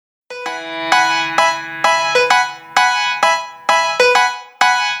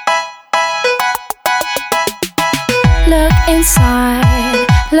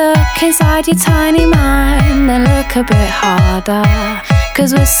Look inside your tiny mind and look a bit harder.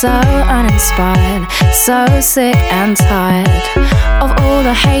 'Cause we're so uninspired, so sick and tired of all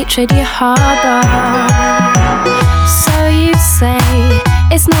the hatred you harbor. So you say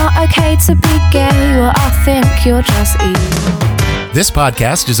it's not okay to be gay. Well, I think you're just evil. This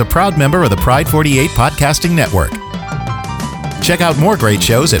podcast is a proud member of the Pride 48 Podcasting Network. Check out more great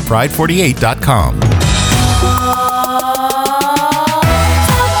shows at pride48.com.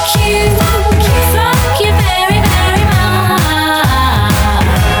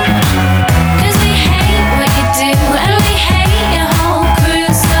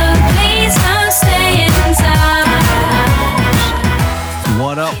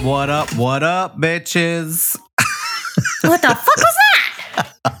 What up, bitches? What the fuck was that?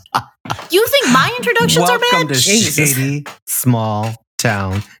 You think my introductions are bad? Welcome to Jesus. Shady Small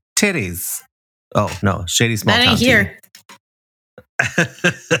Town Titties. Oh, no, Shady Small That Town ain't here.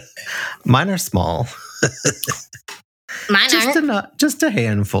 Mine are small. Mine aren't. Just a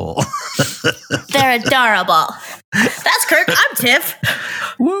handful. They're adorable. That's Kirk. I'm Tiff.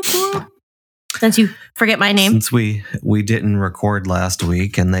 Whoop, whoop. Since you forget my name. Since we didn't record last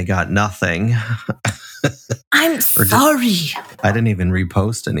week and they got nothing. I'm sorry. I didn't even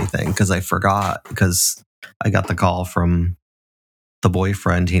repost anything because I forgot, because I got the call from the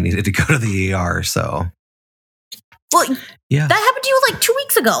boyfriend. He needed to go to the ER, so. Well, yeah. that happened to you like 2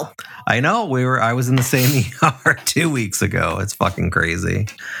 weeks ago. I know. I was in the same ER 2 weeks ago. It's fucking crazy.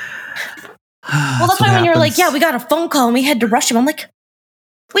 Well, that's why when you're like, yeah, we got a phone call and we had to rush him. I'm like,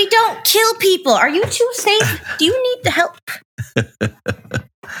 we don't kill people. Are you too safe? Do you need the help?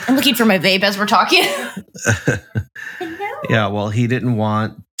 I'm looking for my vape as we're talking. Yeah, well, he didn't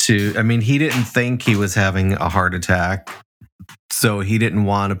want to. I mean, he didn't think he was having a heart attack, so he didn't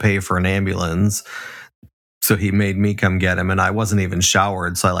want to pay for an ambulance. So he made me come get him, and I wasn't even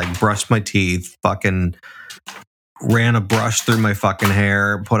showered. So I like brushed my teeth, fucking ran a brush through my fucking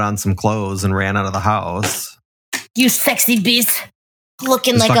hair, put on some clothes, and ran out of the house. You sexy beast.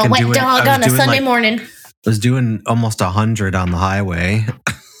 Looking like a wet dog on a Sunday morning. I was doing almost 100 on the highway.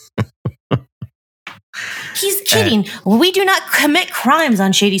 He's kidding. We do not commit crimes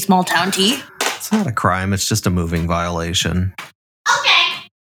on Shady Small Town T. It's not a crime. It's just a moving violation. Okay.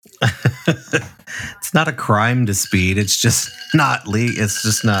 It's not a crime to speed. It's just not legal. It's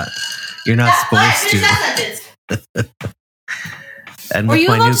just not. You're not supposed to. And were with you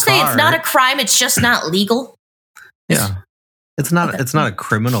my about new to say car, it's not a crime? It's just not legal. Yeah, it's not. It's not a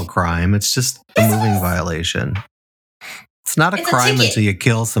criminal crime. It's just a moving violation. It's not a crime until you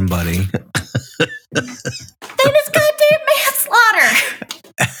kill somebody. Then it's goddamn manslaughter.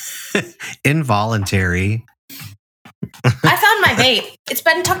 Involuntary. I found my vape. It's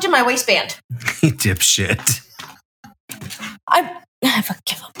been tucked in my waistband. You dipshit. I have a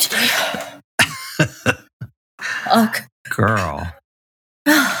give up today. Ugh. Girl.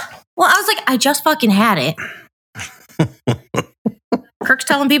 Well, I was like, I just fucking had it. Kirk's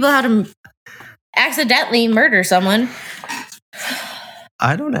telling people how to accidentally murder someone.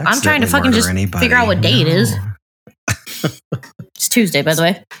 I don't accidentally I'm trying to fucking just anybody. figure out what day it is. It's Tuesday, by the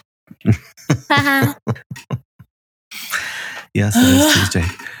way. Yes, it is Tuesday.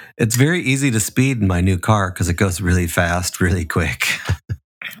 It's very easy to speed in my new car because it goes really fast, really quick. Do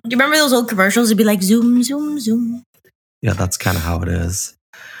you remember those old commercials? It'd be like zoom, zoom, zoom. Yeah, that's kind of how it is.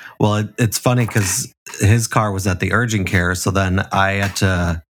 Well, it's funny because his car was at the urgent care, so then I had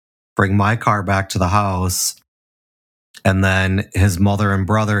to bring my car back to the house, and then his mother and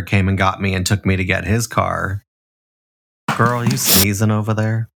brother came and got me and took me to get his car. Girl, you sneezing over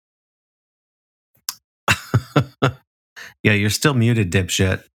there? Yeah, you're still muted,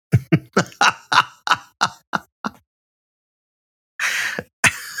 dipshit.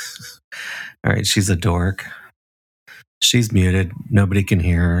 All right, she's a dork. She's muted. Nobody can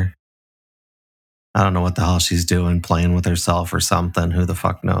hear her. I don't know what the hell she's doing, playing with herself or something. Who the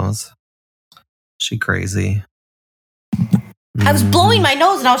fuck knows? She crazy. I was blowing my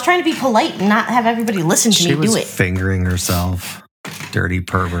nose and I was trying to be polite and not have everybody listen to me do it. She was fingering herself. Dirty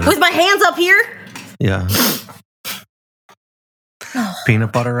pervert. With my hands up here? Yeah.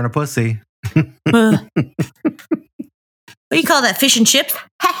 Peanut butter and a pussy. What do you call that? Fish and chips?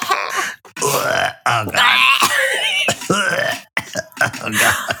 Oh, God. Oh,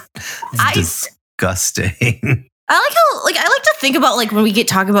 God. It's disgusting. I like to think about like when we get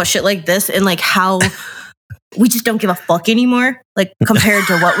talking about shit like this and like how we just don't give a fuck anymore, like compared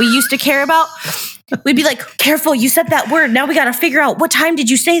to what we used to care about. We'd be like, careful, you said that word. Now we got to figure out what time did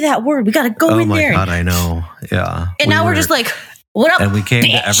you say that word. We got to go in there. Oh my God, I know. Yeah. And now we're just like, What up? And we came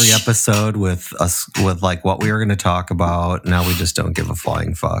bitch? to every episode with like what we were going to talk about. Now we just don't give a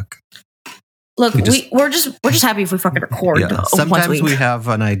flying fuck. Look, we're just happy if we fucking record. Yeah. Sometimes we have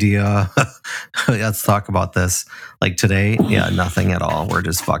an idea. Let's talk about this. Like today, nothing at all. We're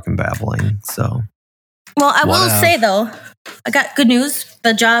just fucking babbling. So, well, I will say though, I got good news.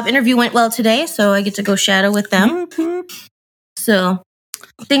 The job interview went well today, so I get to go shadow with them. So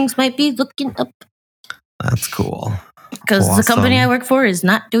things might be looking up. That's cool. Because the company I work for is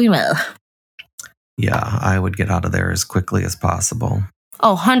not doing well. Yeah, I would get out of there as quickly as possible.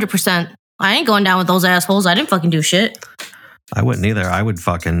 Oh, 100%. I ain't going down with those assholes. I didn't fucking do shit. I wouldn't either. I would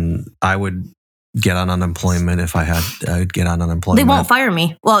get on unemployment if I would get on unemployment. They won't fire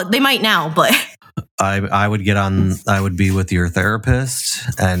me. Well, they might now, but I would get on. I would be with your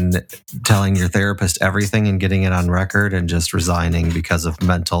therapist and telling your therapist everything and getting it on record and just resigning because of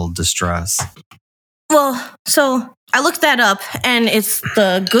mental distress. Well, so I looked that up, and it's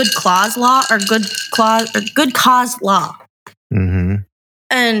the good cause law or good cause law. Mm-hmm.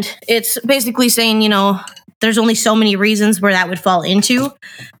 And it's basically saying, there's only so many reasons where that would fall into.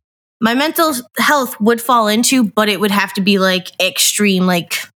 My mental health would fall into, but it would have to be like extreme,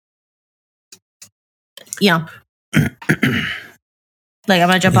 like, like I'm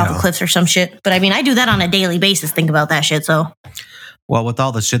gonna jump off a cliff or some shit. But I mean, I do that on a daily basis. Think about that shit. So, well, with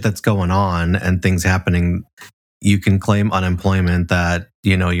all the shit that's going on and things happening, you can claim unemployment that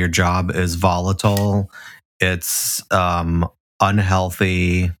your job is volatile. It's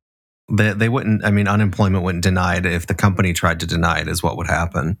unhealthy. They wouldn't. I mean, unemployment wouldn't deny it if the company tried to deny it. Is what would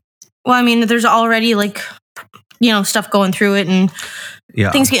happen. Well, I mean, there's already like, stuff going through it and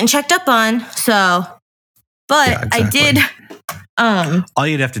things getting checked up on. So, but exactly. I did. All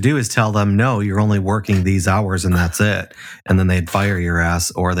you'd have to do is tell them, no, you're only working these hours and that's it. And then they'd fire your ass,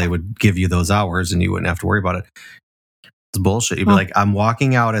 or they would give you those hours and you wouldn't have to worry about it. It's bullshit. You'd be like, I'm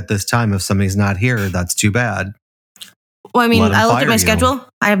walking out at this time. If somebody's not here, that's too bad. Well, I mean, I looked at my schedule.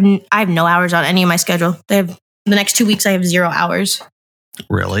 I have no hours on any of my schedule. The next 2 weeks, I have 0 hours.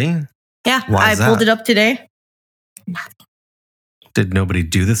 Really? Yeah. I pulled it up today. Did nobody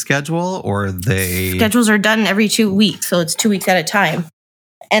do the schedule, or they... Schedules are done every 2 weeks, so it's 2 weeks at a time.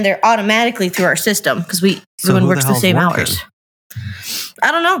 And they're automatically through our system because everyone works the same hours.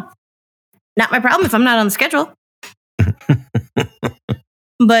 I don't know. Not my problem if I'm not on the schedule.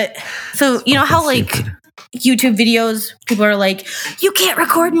 But, so, how, like... Stupid. YouTube videos, people are like, you can't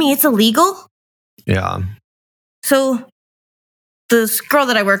record me, it's illegal. Yeah. So this girl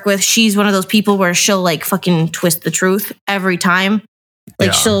that I work with, she's one of those people where she'll like fucking twist the truth every time.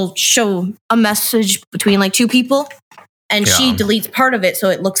 Like she'll show a message between like two people and she deletes part of it so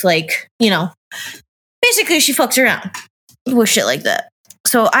it looks like, basically she fucks around with shit like that.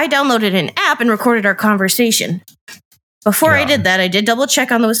 So I downloaded an app and recorded our conversation. Before I did that, I did double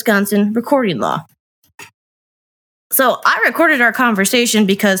check on the Wisconsin recording law. So I recorded our conversation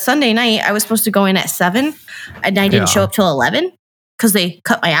because Sunday night I was supposed to go in at 7 and I didn't show up till 11 because they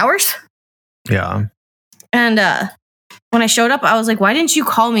cut my hours. Yeah. And when I showed up, I was like, why didn't you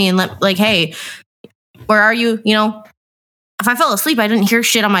call me and hey, where are you? If I fell asleep, I didn't hear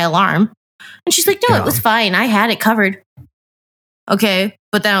shit on my alarm. And she's like, no, it was fine. I had it covered. Okay.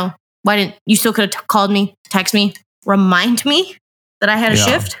 But then why didn't you still could have called me, text me, remind me that I had a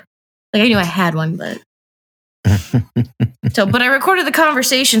shift? Like I knew I had one, but. But I recorded the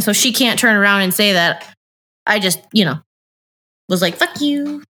conversation so she can't turn around and say that I just, was like, fuck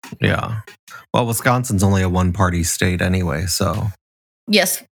you. Yeah. Well, Wisconsin's only a one-party state anyway, so.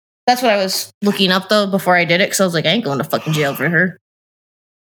 Yes. That's what I was looking up, though, before I did it, because I was like, I ain't going to fucking jail for her.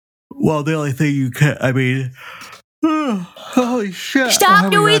 Well, the only thing you can, holy shit.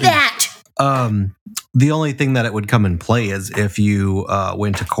 Stop doing that! The only thing that it would come in play is if you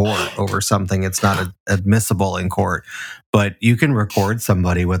went to court over something. It's not admissible in court, but you can record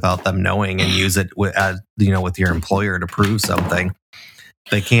somebody without them knowing and use it with your employer to prove something.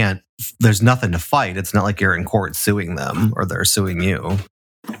 They can't. There's nothing to fight. It's not like you're in court suing them or they're suing you.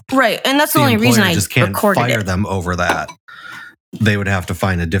 Right, and that's the only reason I just can't recorded fire it. them over that. They would have to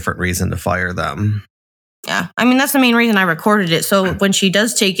find a different reason to fire them. Yeah, that's the main reason I recorded it. So when she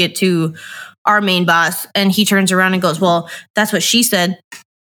does take it to our main boss and he turns around and goes, well, that's what she said.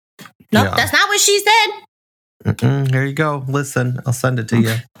 Nope, that's not what she said. Here you go. Listen, I'll send it to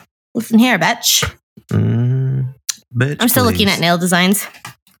you. Listen here, bitch. Bitch, I'm still looking at nail designs.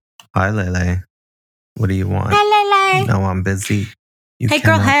 Hi, Lele. What do you want? Hi, Lele. No, I'm busy. You hey,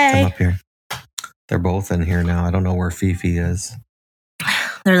 girl, hey. Come up here. They're both in here now. I don't know where Fifi is.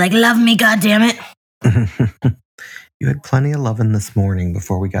 They're like, love me, goddammit. You had plenty of loving this morning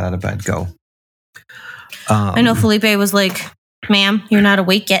before we got out of bed. Go. I know Felipe was like, Ma'am, you're not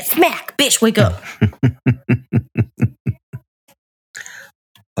awake yet. Smack, bitch, wake up.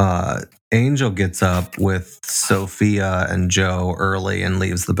 Angel gets up with Sophia and Joe early and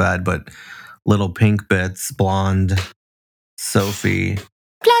leaves the bed, but little pink bits, blonde Sophie,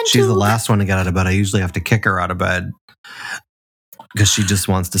 she's the last one to get out of bed. I usually have to kick her out of bed because she just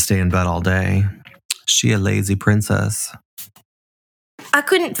wants to stay in bed all day. She a lazy princess. I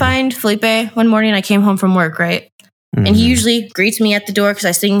couldn't find Felipe one morning. I came home from work, right? And he usually greets me at the door because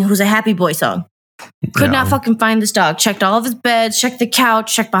I sing Who's a Happy Boy song. Could not fucking find this dog. Checked all of his beds, checked the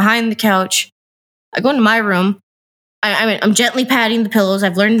couch, checked behind the couch. I go into my room. I'm gently patting the pillows.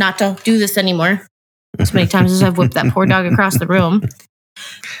 I've learned not to do this anymore. As many times as I've whipped that poor dog across the room.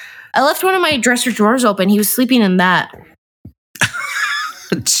 I left one of my dresser drawers open. He was sleeping in that.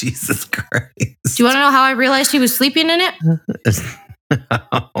 Jesus Christ. Do you want to know how I realized he was sleeping in it? No.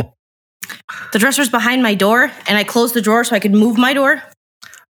 The dresser's behind my door, and I closed the drawer so I could move my door.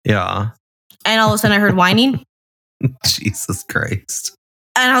 Yeah. And all of a sudden I heard whining. Jesus Christ.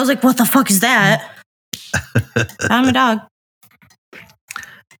 And I was like, what the fuck is that? I'm a dog.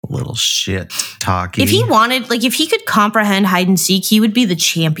 Little shit talking. If he wanted, like, if he could comprehend hide and seek, he would be the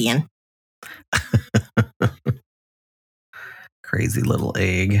champion. Crazy little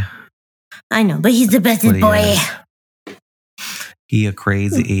egg. I know, but he's the best boy. He a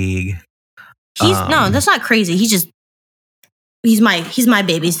crazy egg. No, that's not crazy. He's my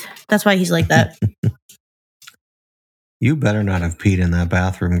babies. That's why he's like that. You better not have peed in that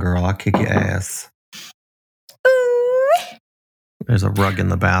bathroom, girl. I'll kick your ass. There's a rug in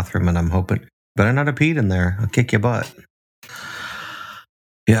the bathroom, and I'm hoping better not have peed in there. I'll kick your butt.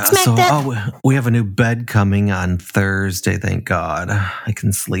 Yeah, we have a new bed coming on Thursday. Thank God, I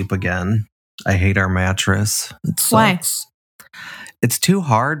can sleep again. I hate our mattress. It sucks. Why? It's too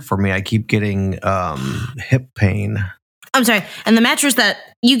hard for me. I keep getting hip pain. I'm sorry. And the mattress that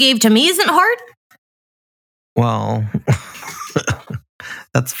you gave to me isn't hard? Well,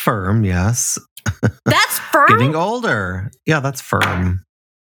 that's firm, yes. That's firm? Getting older. Yeah, that's firm.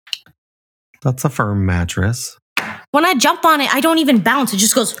 That's a firm mattress. When I jump on it, I don't even bounce. It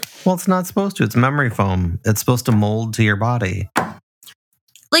just goes... Well, it's not supposed to. It's memory foam. It's supposed to mold to your body.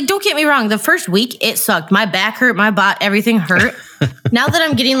 Like, don't get me wrong. The first week, it sucked. My back hurt. My butt, everything hurt. Now that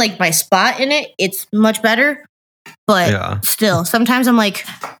I'm getting, like, my spot in it, it's much better. But still, sometimes I'm, like,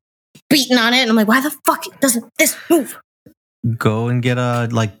 beating on it. And I'm like, why the fuck doesn't this move? Go and get a,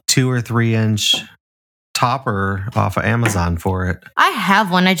 2 or 3 inch topper off of Amazon for it. I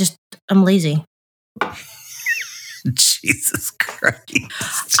have one. I'm lazy. Jesus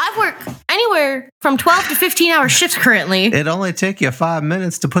Christ. I work anywhere from 12 to 15-hour shifts currently. It only take you 5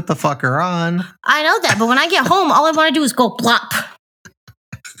 minutes to put the fucker on. I know that, but when I get home, all I want to do is go plop.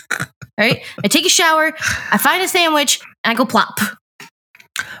 Right? I take a shower, I find a sandwich, and I go plop.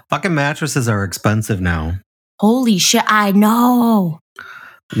 Fucking mattresses are expensive now. Holy shit, I know.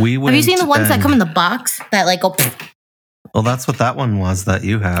 Have you seen the ones that come in the box that go... Well, that's what that one was that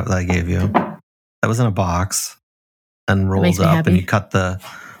I gave you. That was in a box. And rolls up, and you cut the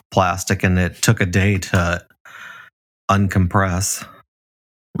plastic, and it took a day to uncompress.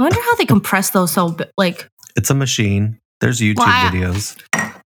 I wonder how they compress those It's a machine. There's YouTube videos.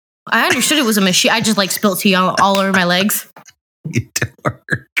 I understood it was a machine. I just spilled tea all over my legs. You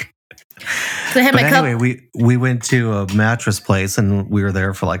dork. So I had my cup. Anyway, we went to a mattress place, and we were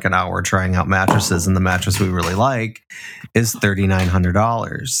there for an hour trying out mattresses, and the mattress we really like is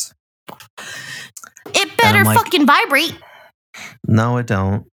 $3,900. It better fucking vibrate. No, it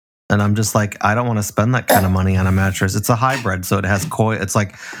don't. And I'm just I don't want to spend that kind of money on a mattress. It's a hybrid, so it has coil. It's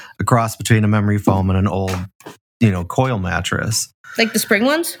like a cross between a memory foam and an old, coil mattress. Like the spring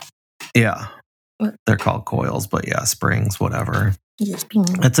ones? Yeah. They're called coils, but yeah, springs, whatever.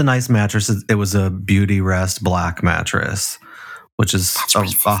 It's a nice mattress. It was a Beauty Rest black mattress, which is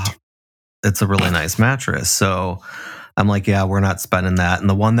it's a really nice mattress. So I'm like, yeah, we're not spending that. And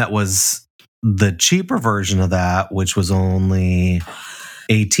the one that was the cheaper version of that, which was only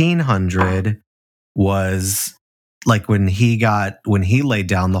 $1,800, was when he laid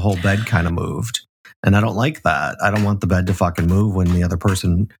down, the whole bed kind of moved. And I don't like that. I don't want the bed to fucking move when the other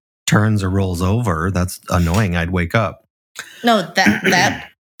person turns or rolls over. That's annoying. I'd wake up. No,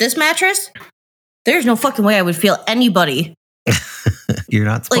 this mattress, there's no fucking way I would feel anybody. You're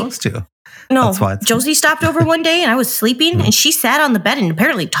not supposed to. No, that's why Josie stopped over one day and I was sleeping and she sat on the bed and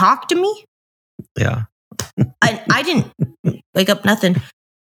apparently talked to me. Yeah. I didn't wake up nothing.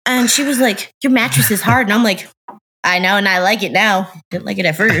 And she was like, your mattress is hard. And I'm like, I know, and I like it now. Didn't like it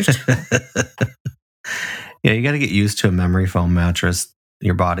at first. Yeah, you got to get used to a memory foam mattress.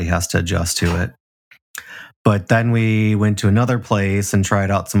 Your body has to adjust to it. But then we went to another place and tried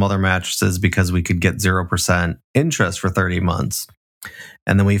out some other mattresses because we could get 0% interest for 30 months.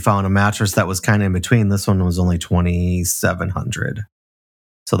 And then we found a mattress that was kind of in between. This one was only $2,700.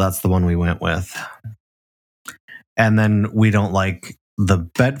 So that's the one we went with. And then we don't like the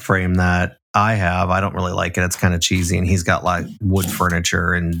bed frame that I have. I don't really like it. It's kind of cheesy. And he's got like wood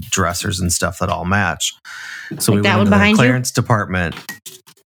furniture and dressers and stuff that all match. So Like we that went one into the behind you? clearance department.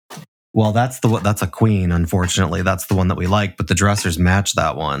 Well, that's a queen, unfortunately. That's the one that we like, but the dressers match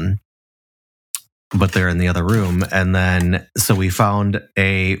that one. But they're in the other room. And then, so we found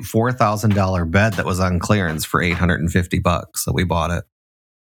a $4,000 bed that was on clearance for $850. So we bought it.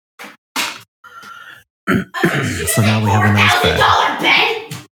 So now we have a nice bed.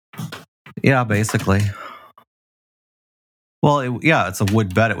 Yeah, basically. Well, it's a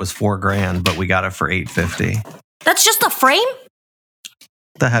wood bed. It was $4,000, but we got it for $850. That's just the frame?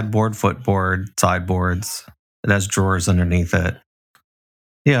 The headboard, footboard, sideboards. It has drawers underneath it.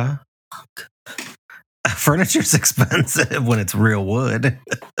 Yeah. Furniture's expensive when it's real wood.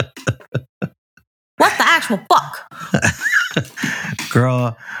 What the actual fuck?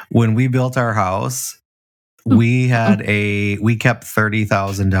 Girl, when we built our house, we kept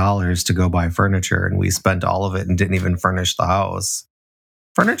 $30,000 to go buy furniture, and we spent all of it and didn't even furnish the house.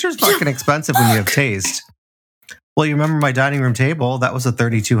 Furniture's fucking expensive when you have taste. Well, you remember my dining room table? That was a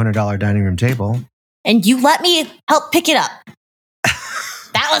 $3,200 dining room table. And you let me help pick it up.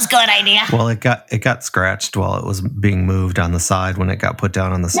 That was a good idea. Well, it got scratched while it was being moved on the side when it got put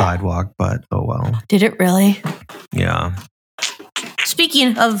down on the sidewalk, but oh well. Did it really? Yeah.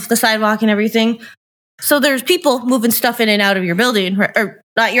 Speaking of the sidewalk and everything, so there's people moving stuff in and out of your building, or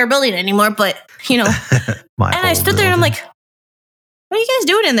not your building anymore, but, you know. And I stood there and I'm like, what are you guys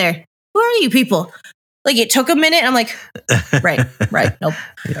doing in there? Who are you people? Like, it took a minute. And I'm like, right, nope.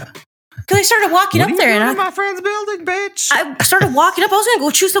 Yeah. Because I started walking up there, and my friend's building, bitch. I started walking up. I was going to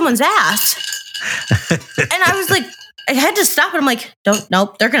go chew someone's ass. And I was like, I had to stop, and I'm like,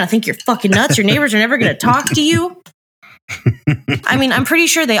 nope, they're going to think you're fucking nuts. Your neighbors are never going to talk to you. I mean, I'm pretty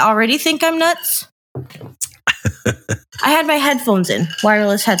sure they already think I'm nuts. I had my headphones in,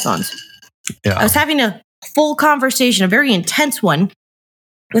 wireless headphones. Yeah. I was having a full conversation, a very intense one,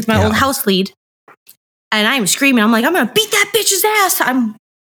 with my old house lead. And I'm screaming. I'm like, I'm going to beat that bitch's ass. I'm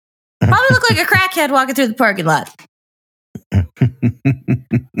probably look like a crackhead walking through the parking lot.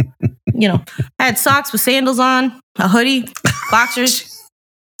 You know, I had socks with sandals on, a hoodie, boxers.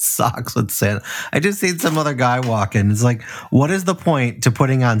 Socks with sandals. I just seen some other guy walking. It's like, what is the point to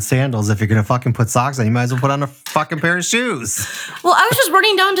putting on sandals if you're going to fucking put socks on? You might as well put on a fucking pair of shoes. Well, I was just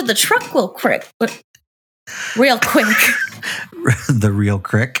running down to the truck real quick. Real quick. The real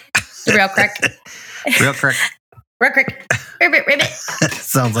crick. The real crick. Real crick. Real crick. Ribbit.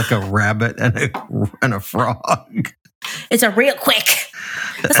 Sounds like a rabbit and a frog. It's a real quick.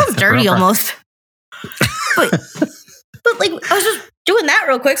 That sounds dirty almost. But like, I was just doing that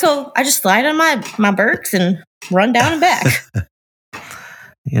real quick, so I just slide on my Birks and run down and back.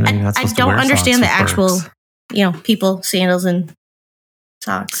 You know, you're not I supposed to don't wear understand socks the with actual, Birks. you know, people, sandals and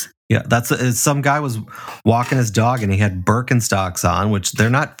socks. Yeah, that's some guy was walking his dog and he had Birkenstocks on, which they're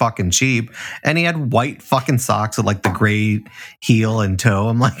not fucking cheap. And he had white fucking socks with like the gray heel and toe.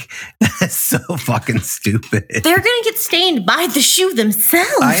 I'm like, that's so fucking stupid. They're going to get stained by the shoe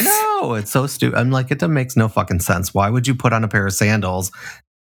themselves. I know. It's so stupid. I'm like, it makes no fucking sense. Why would you put on a pair of sandals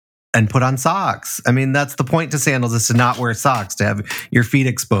and put on socks? I mean, that's the point to sandals, is to not wear socks, to have your feet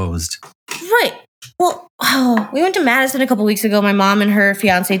exposed. Right. Well, we went to Madison a couple weeks ago. My mom and her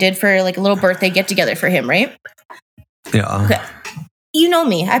fiance did for like a little birthday get together for him, right? Yeah. Okay. You know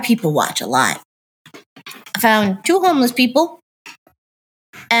me. I people watch a lot. I found 2 homeless people.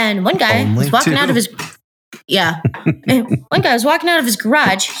 And one guy Only was walking 2? out of his... Yeah. And one guy was walking out of his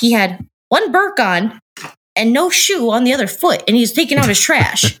garage. He had one Birk on and no shoe on the other foot. And he's taking out his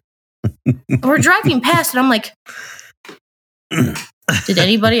trash. We're driving past and I'm like, did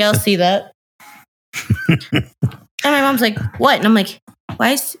anybody else see that? And my mom's like, what? And I'm like,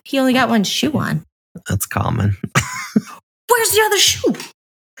 why is he only got one shoe on? That's common. Where's the other shoe?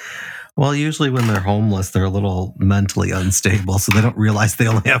 Well, usually when they're homeless, they're a little mentally unstable, so they don't realize they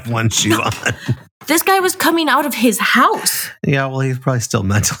only have one shoe on. This guy was coming out of his house. Yeah, well, he's probably still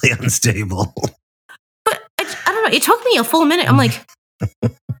mentally unstable. But I don't know. It took me a full minute. I'm like,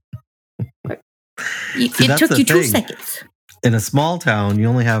 it took you 2 seconds. In a small town, you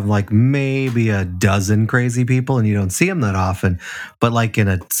only have like maybe a dozen crazy people and you don't see them that often. But like in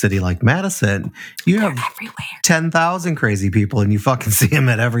a city like Madison, you have 10,000 crazy people and you fucking see them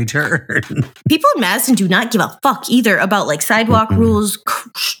at every turn. People in Madison do not give a fuck either about like sidewalk rules,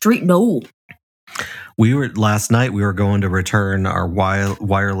 street. No. Last night we were going to return our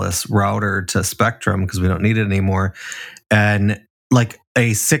wireless router to Spectrum because we don't need it anymore. And like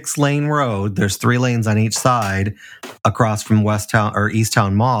a 6-lane road, there's 3 lanes on each side across from Westtown or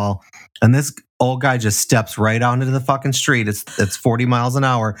Easttown Mall. And this old guy just steps right out into the fucking street. It's 40 miles an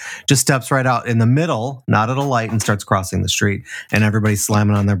hour. Just steps right out in the middle, not at a light, and starts crossing the street. And everybody's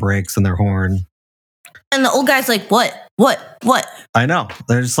slamming on their brakes and their horn. And the old guy's like, what? I know.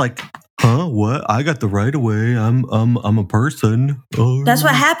 They're just like, huh? What? I got the right of way. I'm a person. Oh. That's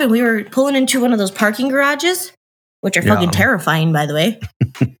what happened. We were pulling into one of those parking garages, which are fucking terrifying, by the way.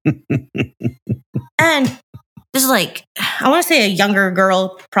 And this is like, I want to say a younger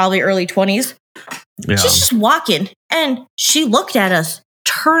girl, probably early 20s. Yeah. She's just walking, and she looked at us,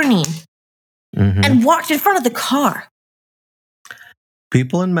 turning, and walked in front of the car.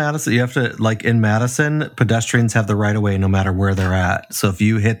 People in Madison, you have to, like in Madison, pedestrians have the right of way no matter where they're at. So if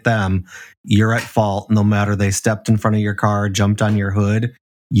you hit them, you're at fault. No matter they stepped in front of your car, jumped on your hood,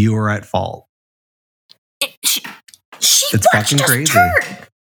 you are at fault. It's fucking crazy.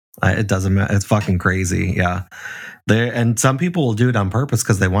 It doesn't matter. It's fucking crazy. Yeah. And some people will do it on purpose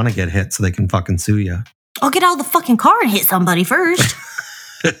because they want to get hit so they can fucking sue you. I'll get out of the fucking car and hit somebody first.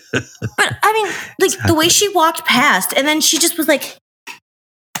 But I mean, like the way she walked past, and then she just was like,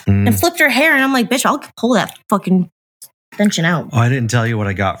 and flipped her hair, and I'm like, bitch, I'll pull that fucking extension out. Oh, I didn't tell you what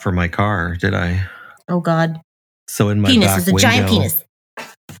I got for my car, did I? Oh God. So in my penis back is a window, giant penis.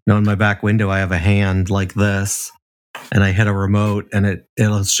 No, in my back window, I have a hand like this, and I hit a remote, and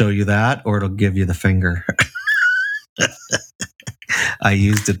it'll show you that, or it'll give you the finger. I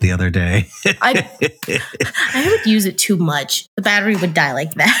used it the other day. I would use it too much. The battery would die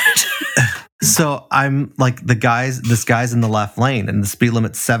like that. So I'm like, this guy's in the left lane, and the speed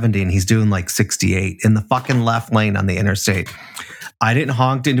limit's 70, and he's doing like 68 in the fucking left lane on the interstate. I didn't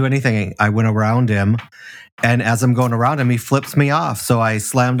honk, didn't do anything. I went around him, and as I'm going around him, he flips me off. So I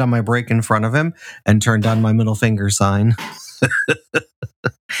slammed on my brake in front of him and turned on my middle finger sign.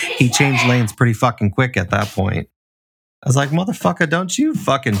 He changed lanes pretty fucking quick at that point. I was like, motherfucker, don't you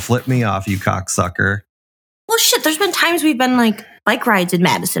fucking flip me off, you cocksucker. Well, shit, there's been times we've been like bike rides in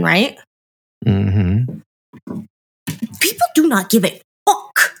Madison, right? Mm-hmm. People do not give a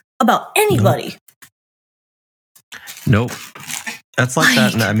fuck about anybody. Nope. That's like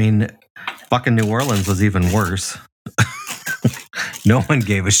that. I mean, fucking New Orleans was even worse. No one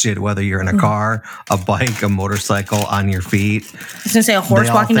gave a shit whether you're in a car, a bike, a motorcycle, on your feet. I was going to say a horse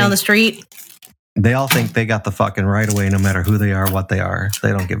walking down the street. They all think they got the fucking right of way no matter who they are, what they are. They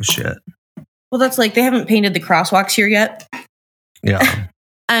don't give a shit. Well, that's like, they haven't painted the crosswalks here yet. Yeah.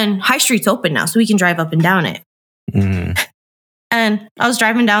 And High Street's open now, so we can drive up and down it. Mm. And I was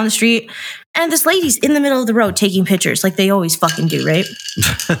driving down the street, and this lady's in the middle of the road taking pictures like they always fucking do, right?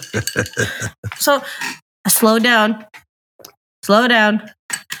 So I slowed down, and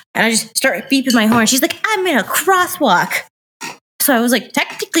I just start beeping my horn. She's like, I'm in a crosswalk. So I was like,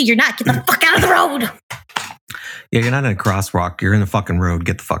 technically, you're not. Get the fuck out of the road. Yeah, you're not in a crosswalk. You're in the fucking road.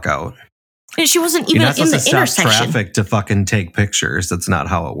 Get the fuck out. And she wasn't even in the intersection. Stop traffic to fucking take pictures. That's not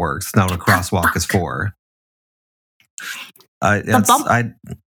how it works. It's not what a crosswalk is for. The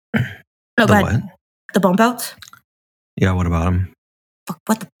bump outs? Yeah, what about them?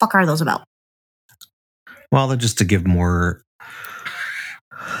 What the fuck are those about? Well, they're just to give more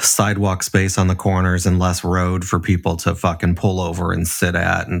sidewalk space on the corners and less road for people to fucking pull over and sit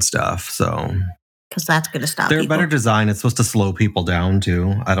at and stuff. So, because that's going to stop they're people. Better design. It's supposed to slow people down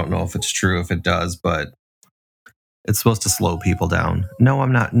too. I don't know if it's true, if it does, but it's supposed to slow people down. No,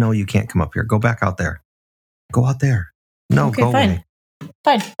 I'm not. No, you can't come up here. Go back out there. Go out there. No, okay, go fine. away.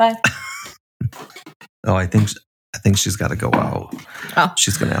 Fine, bye. Oh, I think she's got to go out. Oh.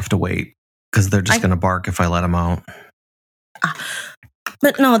 She's going to have to wait because they're just going to bark if I let them out.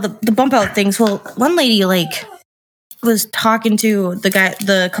 But no, the bump out things. Well, one lady like was talking to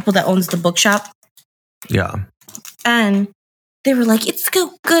the couple that owns the bookshop. Yeah. And they were like, it's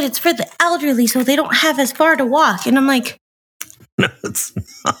so good. It's for the elderly, so they don't have as far to walk. And I'm like, no, it's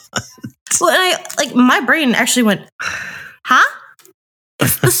not. Well, my brain actually went, huh?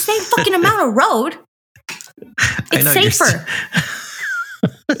 It's the same fucking amount of road. It's safer.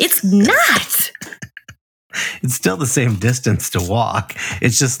 It's not. It's still the same distance to walk.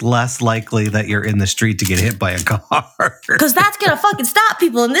 It's just less likely that you're in the street to get hit by a car. Because that's going to fucking stop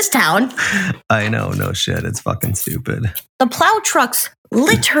people in this town. I know, no shit. It's fucking stupid. The plow trucks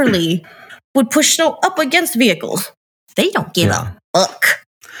literally would push snow up against vehicles. They don't give a fuck.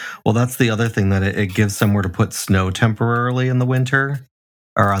 Well, that's the other thing, that it gives somewhere to put snow temporarily in the winter,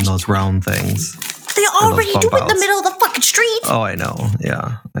 or on those round things. They already do it in the middle of the fucking street. Oh, I know.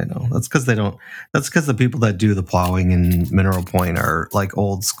 Yeah, I know. that's because they don't. That's because the people that do the plowing in Mineral Point are like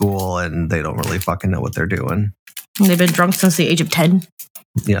old school and they don't really fucking know what they're doing. They've been drunk since the age of 10.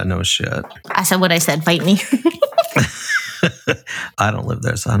 Yeah, no shit. I said what I said. Fight me. I don't live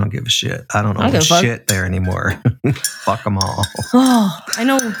there, so I don't give a shit. I don't know shit there anymore. Fuck them all. Oh, I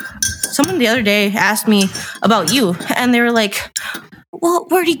know. Someone the other day asked me about you, and they were like, well,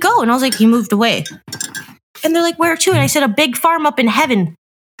 where'd he go? And I was like, he moved away. And they're like, where to? And I said, a big farm up in heaven.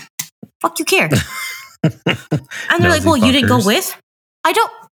 Fuck you care. And they're like, well, you didn't go with? I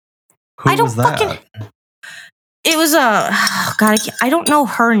don't was that? fucking... It was God, I don't know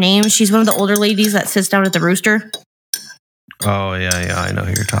her name. She's one of the older ladies that sits down at the rooster. Oh, yeah, I know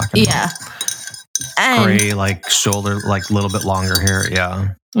who you're talking about. Yeah. And, gray, like shoulder, like a little bit longer hair,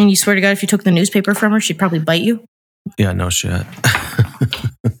 yeah. And you swear to God, if you took the newspaper from her, she'd probably bite you. Yeah, no shit.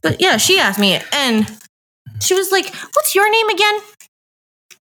 But yeah, she asked me, and she was like, what's your name again?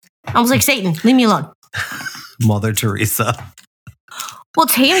 I was like, Satan, leave me alone. Mother Teresa. Well,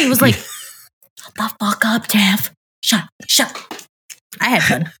 Tammy was like, shut the fuck up, Taff. Shut. I had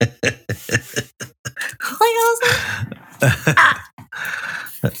fun.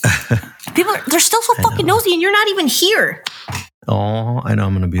 People, they're still so fucking nosy, and you're not even here. Oh, I know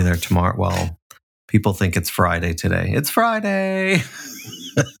I'm going to be there tomorrow. Well, people think it's Friday today. It's Friday.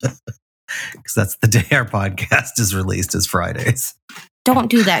 Because that's the day our podcast is released, is Fridays. Don't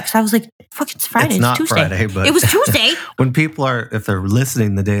do that, because I was like, fuck, it's Friday. It's not Tuesday. Friday, but it was Tuesday. When people are, if they're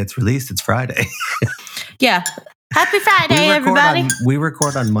listening the day it's released, it's Friday. Yeah. Happy Friday, everybody. We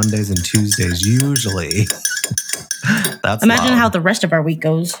record on Mondays and Tuesdays, usually. That's Imagine loud. how the rest of our week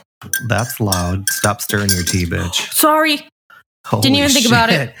goes. That's loud. Stop stirring your tea, bitch. Sorry. Holy Didn't even think about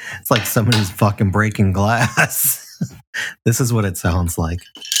it. It's like somebody's fucking breaking glass. This is what it sounds like.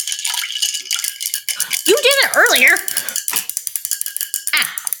 You did it earlier.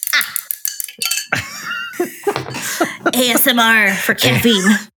 ASMR for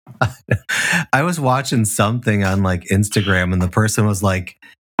caffeine. I was watching something on like Instagram and the person was like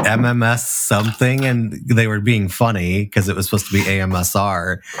MMS something and they were being funny because it was supposed to be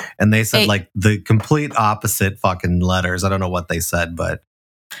AMSR and they said like the complete opposite fucking letters. I don't know what they said, but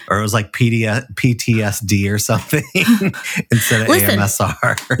or it was like PTSD or something instead of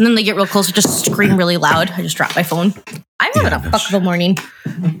AMSR. And then they get real close and just scream really loud. I just dropped my phone. I'm having a fuck of a morning.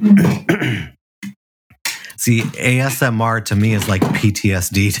 See, ASMR to me is like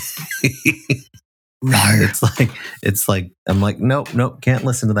PTSD. It's like I'm like, nope, can't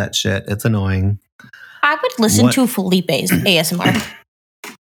listen to that shit. It's annoying. I would listen to Felipe's ASMR.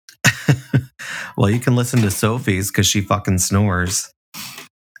 Well, you can listen to Sophie's because she fucking snores.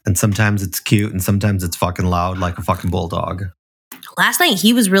 And sometimes it's cute and sometimes it's fucking loud like a fucking bulldog. Last night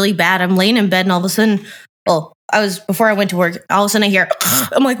he was really bad. I'm laying in bed and all of a sudden, before I went to work, all of a sudden I hear,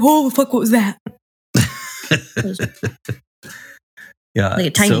 I'm like, oh, fuck, what was that? Yeah, like a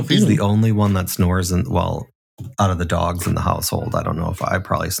tiny Sophie's bean. the only one that snores, out of the dogs in the household. I don't know if I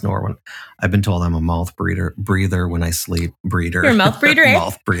probably snore when I've been told I'm a mouth breather when I sleep. Breeder. You're a mouth breather, eh?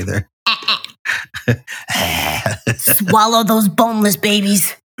 Mouth breather. Swallow those boneless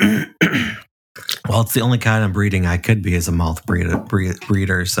babies. Well, it's the only kind of breeding I could be as a mouth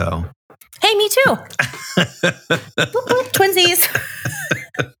breeder. So, hey, me too. Boop, boop, twinsies.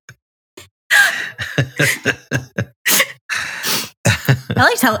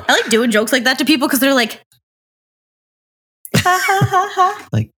 I like doing jokes like that to people because they're like, ha ha ha ha.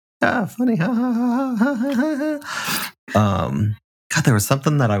 Like, funny, ha ha ha ha ha ha. God, there was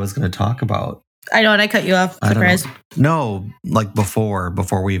something that I was going to talk about. I know, and I cut you off. Surprise. No, like before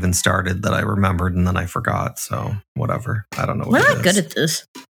we even started that I remembered and then I forgot. So whatever. I don't know what We're not good at this.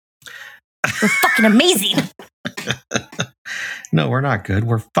 We're fucking amazing. No, we're not good.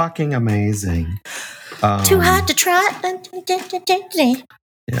 We're fucking amazing. Too hard to try.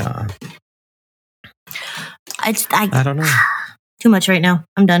 Yeah. I don't know. Too much right now.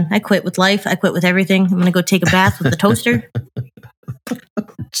 I'm done. I quit with life. I quit with everything. I'm going to go take a bath with the toaster.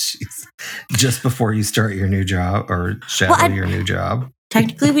 Jeez. Just before you start your new job or shadow your new job.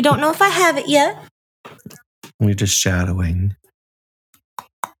 Technically, we don't know if I have it yet. We're just shadowing.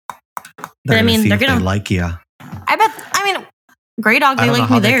 But I mean, they're going to like you. Grey Dog, they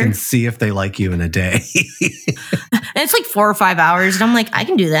like me there. I can see if they like you in a day. And it's like 4 or 5 hours. And I'm like, I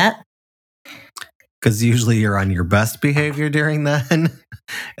can do that. Because usually you're on your best behavior during then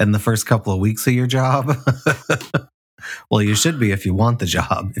and the first couple of weeks of your job. Well, you should be if you want the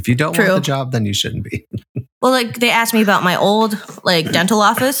job. If you don't want the job, then you shouldn't be. Well, like they asked me about my old dental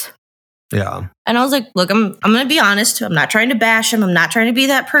office. Yeah. And I was like, look, I'm going to be honest. I'm not trying to bash him. I'm not trying to be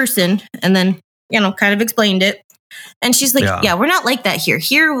that person. And then, kind of explained it. And she's like, yeah, we're not like that here.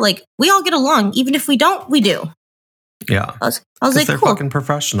 Here, like, we all get along. Even if we don't, we do. Yeah. I was like, they're cool. fucking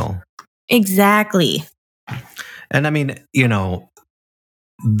professional. Exactly. And I mean, you know,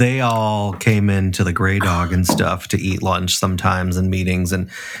 they all came into the Grey Dog and stuff to eat lunch sometimes in meetings, and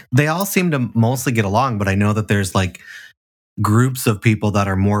they all seem to mostly get along. But I know that there's like groups of people that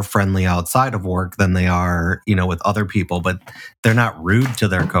are more friendly outside of work than they are, you know, with other people, but they're not rude to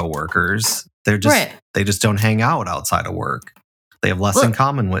their coworkers. They're just, they just don't hang out outside of work. They have less in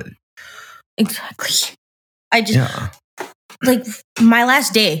common with. Exactly. Like my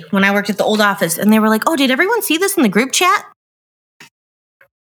last day when I worked at the old office, and they were like, oh, did everyone see this in the group chat?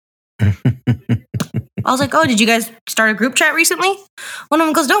 I was like, oh, did you guys start a group chat recently? One of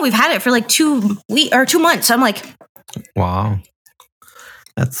them goes, no, we've had it for like 2 months. I'm like, wow,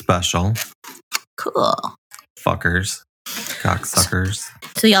 that's special. Cool. Fuckers. Cocksuckers.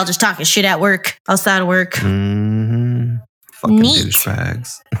 So y'all just talking shit at work, outside of work. Mm-hmm. Fucking Neat.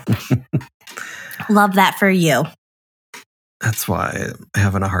 Douchebags. Love that for you. That's why I'm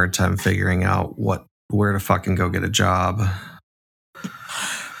having a hard time figuring out where to fucking go get a job.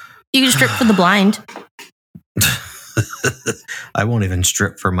 You can strip for the blind. I won't even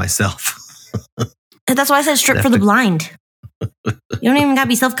strip for myself. That's why I said strip for the blind. You don't even gotta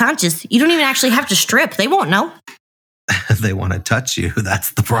be self-conscious. You don't even actually have to strip. They won't know. They want to touch you.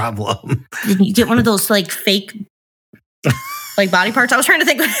 That's the problem. You get one of those like fake like body parts. I was trying to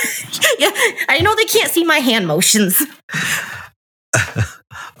think. Yeah, I know they can't see my hand motions.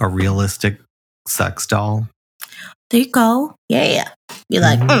 A realistic sex doll. There you go. Yeah. You're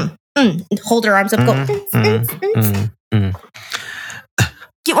like, hold her arms up, go.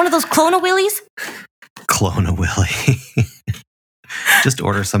 Get one of those Clone-A-Willies. Clone-A-Willy. Just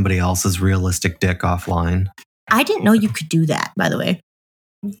order somebody else's realistic dick offline. I didn't know you could do that, by the way.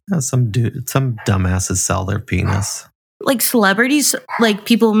 Yeah, some dumbasses sell their penis. Like celebrities, like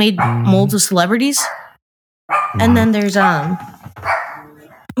people made molds of celebrities. And then there's oh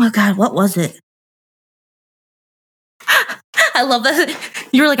God, what was it? I love that.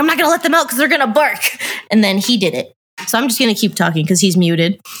 You were like, I'm not going to let them out because they're going to bark. And then he did it. So I'm just going to keep talking because he's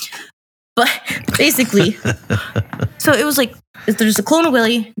muted. But basically, so it was like, if there's a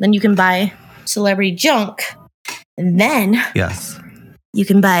Clone-A-Willy, then you can buy celebrity junk. And then you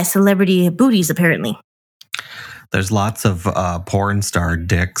can buy celebrity booties, apparently. There's lots of porn star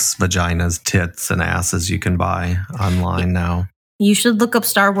dicks, vaginas, tits, and asses you can buy online now. You should look up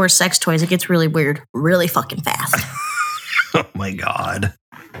Star Wars sex toys. It gets really weird really fucking fast. Oh my God.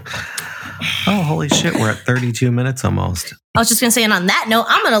 Oh, holy shit. We're at 32 minutes almost. I was just going to say, and on that note,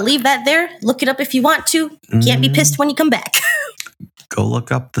 I'm going to leave that there. Look it up if you want to. Can't be pissed when you come back. Go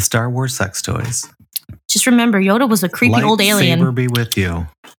look up the Star Wars sex toys. Just remember, Yoda was a creepy old alien. Lightsaber be with you.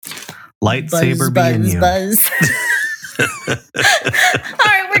 Lightsaber be in you. Buzz. All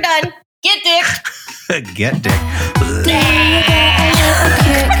right, we're done. Get dick. Get dick. Do you get a little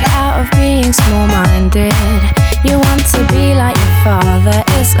kick out of being small-minded? You want to be like your father,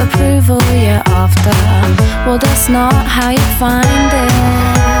 it's approval you're after. Well, that's not how you find it.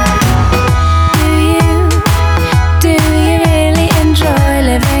 Do you really enjoy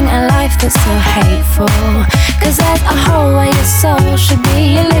living a life that's so hateful? Cause there's a hole where your soul should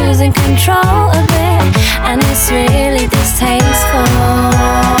be. You're losing control of it, and it's really distasteful.